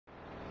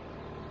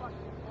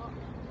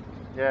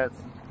Yeah, it's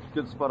a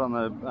good spot on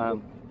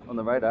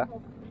the radar.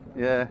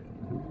 Yeah.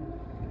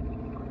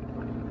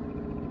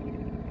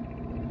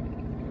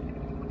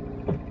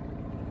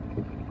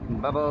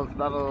 Bubbles,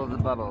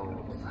 bubbles,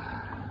 bubbles.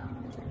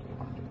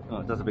 Oh,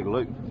 it does a big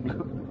loop.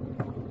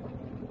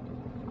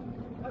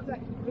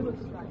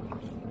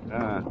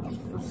 Ah,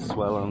 it's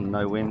swell and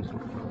no wind.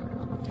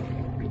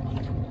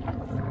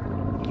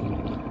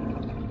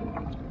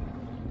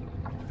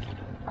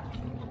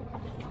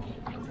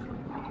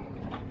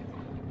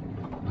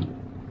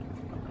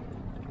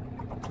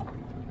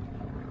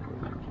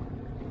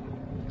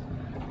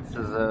 This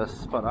is a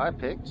spot I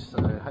picked,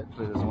 so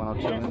hopefully there's one or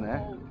two in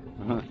there.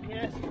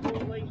 Yes,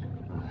 probably.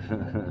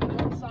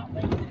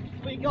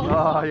 We got oh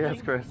something.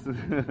 yes, Chris.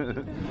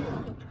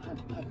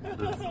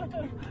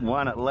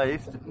 One at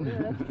least.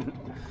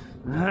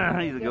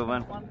 Yeah. He's a good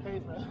one.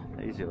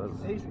 He's yours.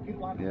 He's a good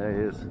one. Yeah, he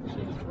is.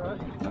 Jeez, bro.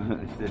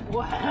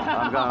 Wow.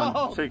 I'm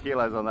going 2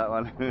 kilos on that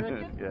one.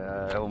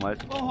 Yeah,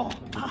 almost. Oh.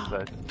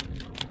 Close.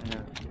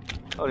 Yeah.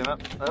 Hold him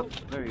up. Oh,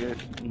 there he goes.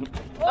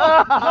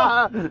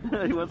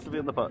 He wants to be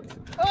in the pots.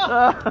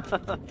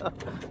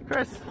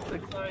 Chris,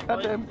 Sorry,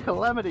 goddamn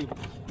calamity.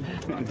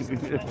 No,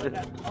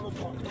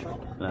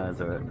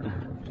 that's alright.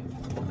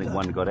 I think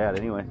one got out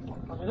anyway.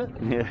 Did it?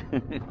 Yeah.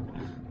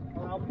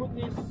 Well, I'll put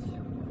this.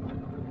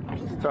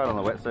 Just try it on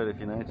the wetsuit if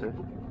you need to.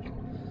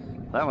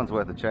 That one's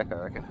worth a check, I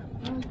reckon.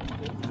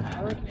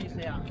 I reckon he's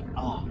out.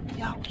 Oh,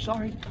 yeah,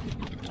 sorry.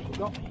 You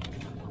got me.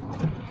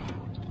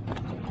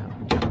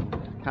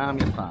 Calm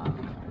your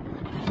farm.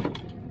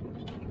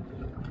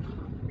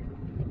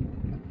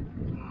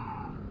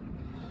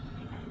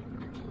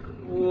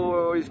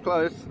 Oh, he's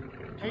close.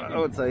 I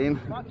would say in.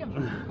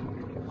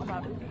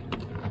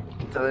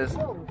 So there's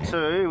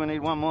 2, we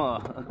need one more.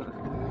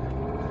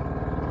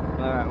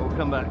 Alright, we'll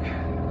come back.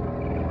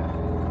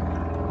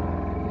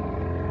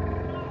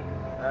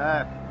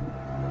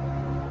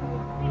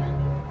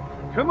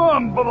 Come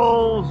on,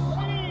 Bubbles!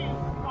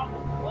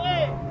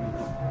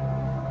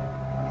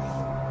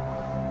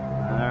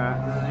 Alright,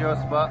 this is your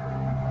spot.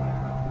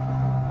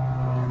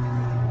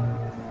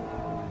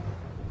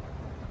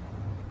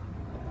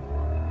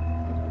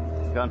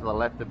 It's going to the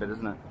left a bit,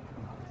 isn't it?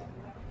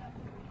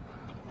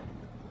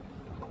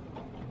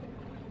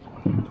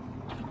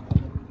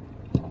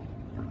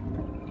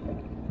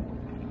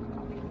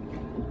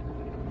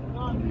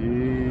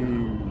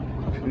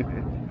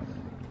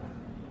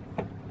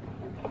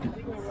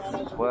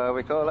 That's why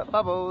we call it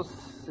bubbles.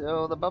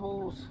 Oh, the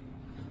bubbles.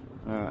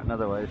 Alright,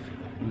 another wave.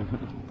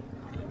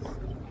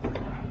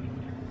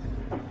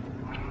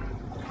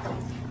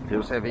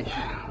 Feels heavy.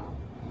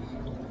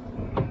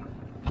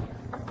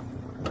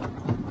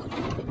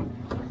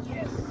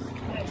 Yes,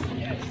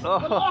 yes.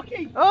 Oh,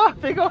 oh,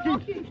 big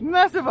Occy!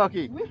 Massive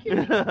Occy!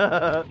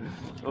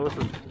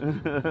 Awesome.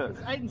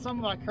 It's eating some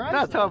of my crays.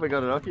 That's how we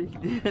got an Occy.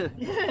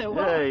 Yeah,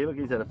 wow. Hey, look,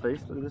 he's had a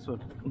feast. Look at this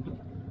one.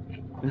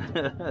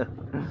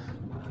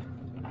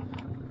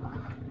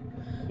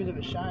 Bit of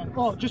a shame.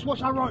 Oh, just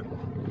watch our rope.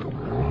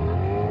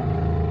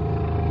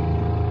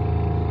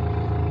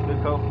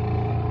 Good call.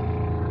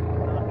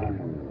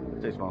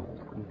 Too small.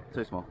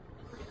 Too small.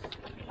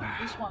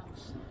 This one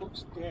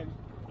looks dead.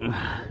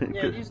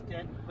 Yeah, it is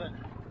dead, but...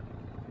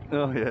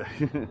 Oh, yeah.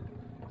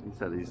 He's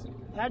had his...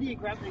 How do you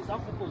grab these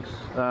octopus?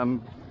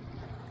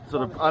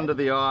 Sort of under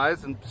the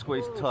eyes and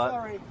squeeze tight.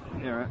 Sorry.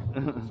 Yeah, right.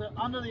 So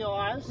under the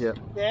eyes. Yep.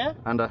 There.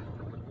 Under.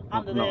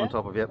 Under Not there. on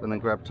top of, yep, and then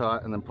grab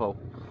tight and then pull.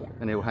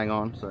 And he'll hang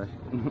on, so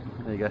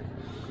there you go.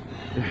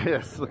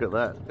 Yes, look at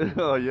that.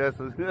 Oh, yes.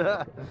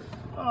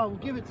 Oh, we'll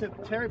give it to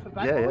Terry for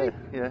back.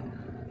 Yeah.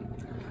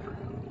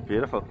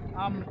 Beautiful.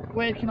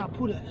 Where can I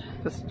put it?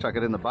 Just chuck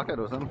it in the bucket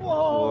or something.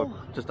 Whoa. Or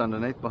just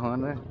underneath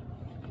behind there.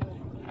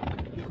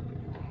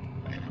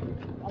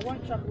 I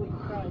won't chuck it with the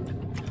crays.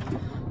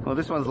 Well,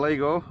 this one's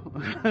legal.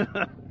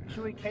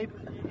 Should we keep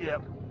it?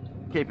 Yep.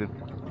 Keep him.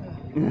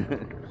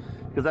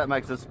 Because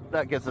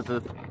that gets us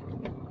to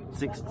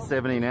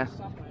 670 now.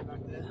 Somewhere back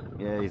there.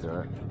 Yeah, he's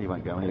alright. He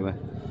won't go anywhere.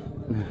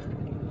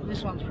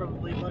 This one's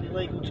probably bloody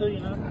legal too,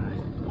 you know.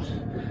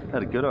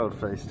 Had a good old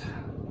feast.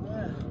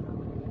 Yeah.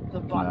 The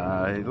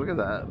bucket. No, look at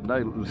that.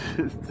 No,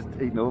 just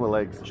eating all the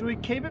legs. Should we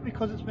keep it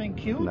because it's been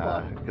killed?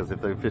 No, because if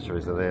the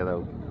fisheries are there,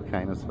 they'll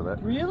cane us for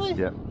that. Really?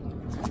 Yep.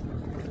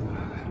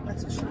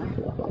 That's a shame.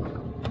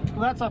 Well,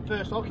 that's our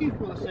first Occy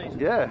for the season.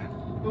 Yeah.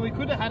 But we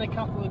could have had a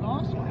couple of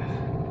nice ones.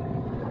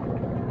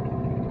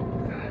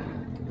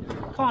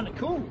 Kind of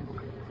cool.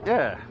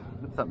 Yeah.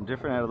 That's something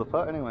different out of the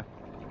pot anyway.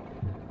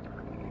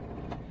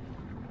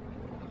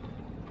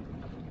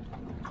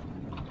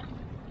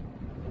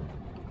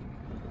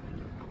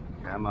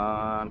 Come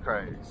on,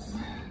 Crays.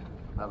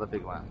 Another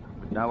big one.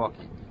 No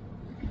Occy.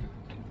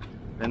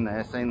 Been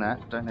there, seen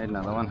that. Don't need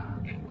another one.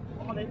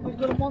 Oh, we've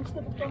got a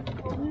monster. We've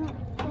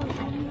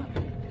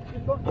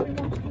got 2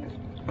 monsters.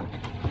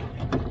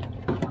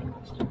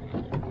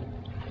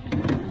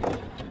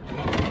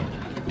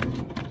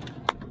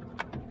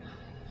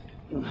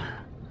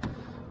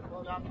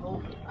 Well done,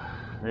 Paul.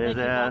 There's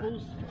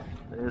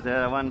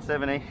our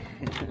 170.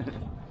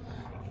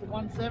 The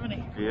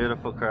 170.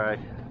 Beautiful cray.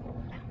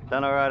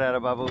 Done alright out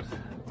of bubbles.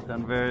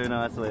 Done very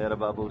nicely out of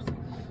bubbles.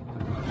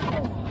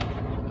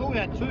 Oh, thought we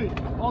had two.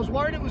 I was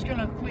worried it was going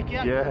to flick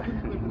out. Yeah. I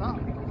couldn't put it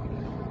up.